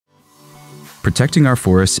Protecting our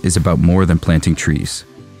forests is about more than planting trees.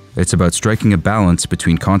 It's about striking a balance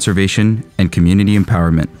between conservation and community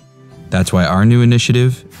empowerment. That's why our new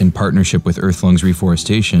initiative, in partnership with EarthLungs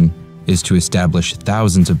Reforestation, is to establish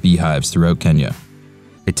thousands of beehives throughout Kenya.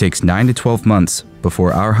 It takes 9 to 12 months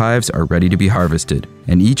before our hives are ready to be harvested,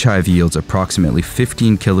 and each hive yields approximately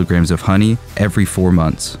 15 kilograms of honey every 4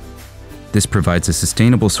 months. This provides a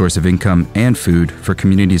sustainable source of income and food for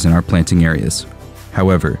communities in our planting areas.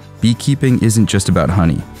 However, beekeeping isn't just about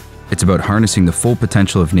honey. It's about harnessing the full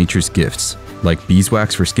potential of nature's gifts, like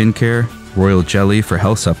beeswax for skincare, royal jelly for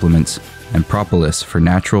health supplements, and propolis for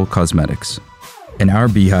natural cosmetics. And our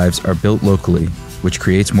beehives are built locally, which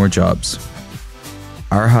creates more jobs.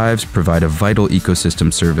 Our hives provide a vital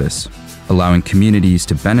ecosystem service, allowing communities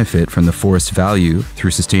to benefit from the forest's value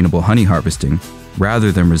through sustainable honey harvesting,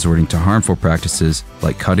 rather than resorting to harmful practices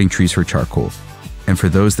like cutting trees for charcoal. And for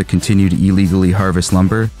those that continue to illegally harvest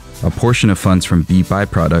lumber, a portion of funds from bee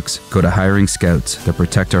byproducts go to hiring scouts that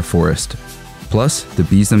protect our forest. Plus, the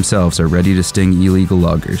bees themselves are ready to sting illegal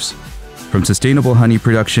loggers. From sustainable honey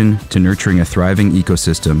production to nurturing a thriving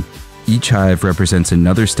ecosystem, each hive represents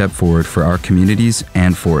another step forward for our communities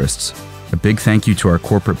and forests. A big thank you to our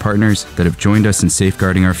corporate partners that have joined us in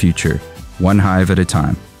safeguarding our future, one hive at a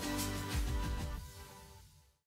time.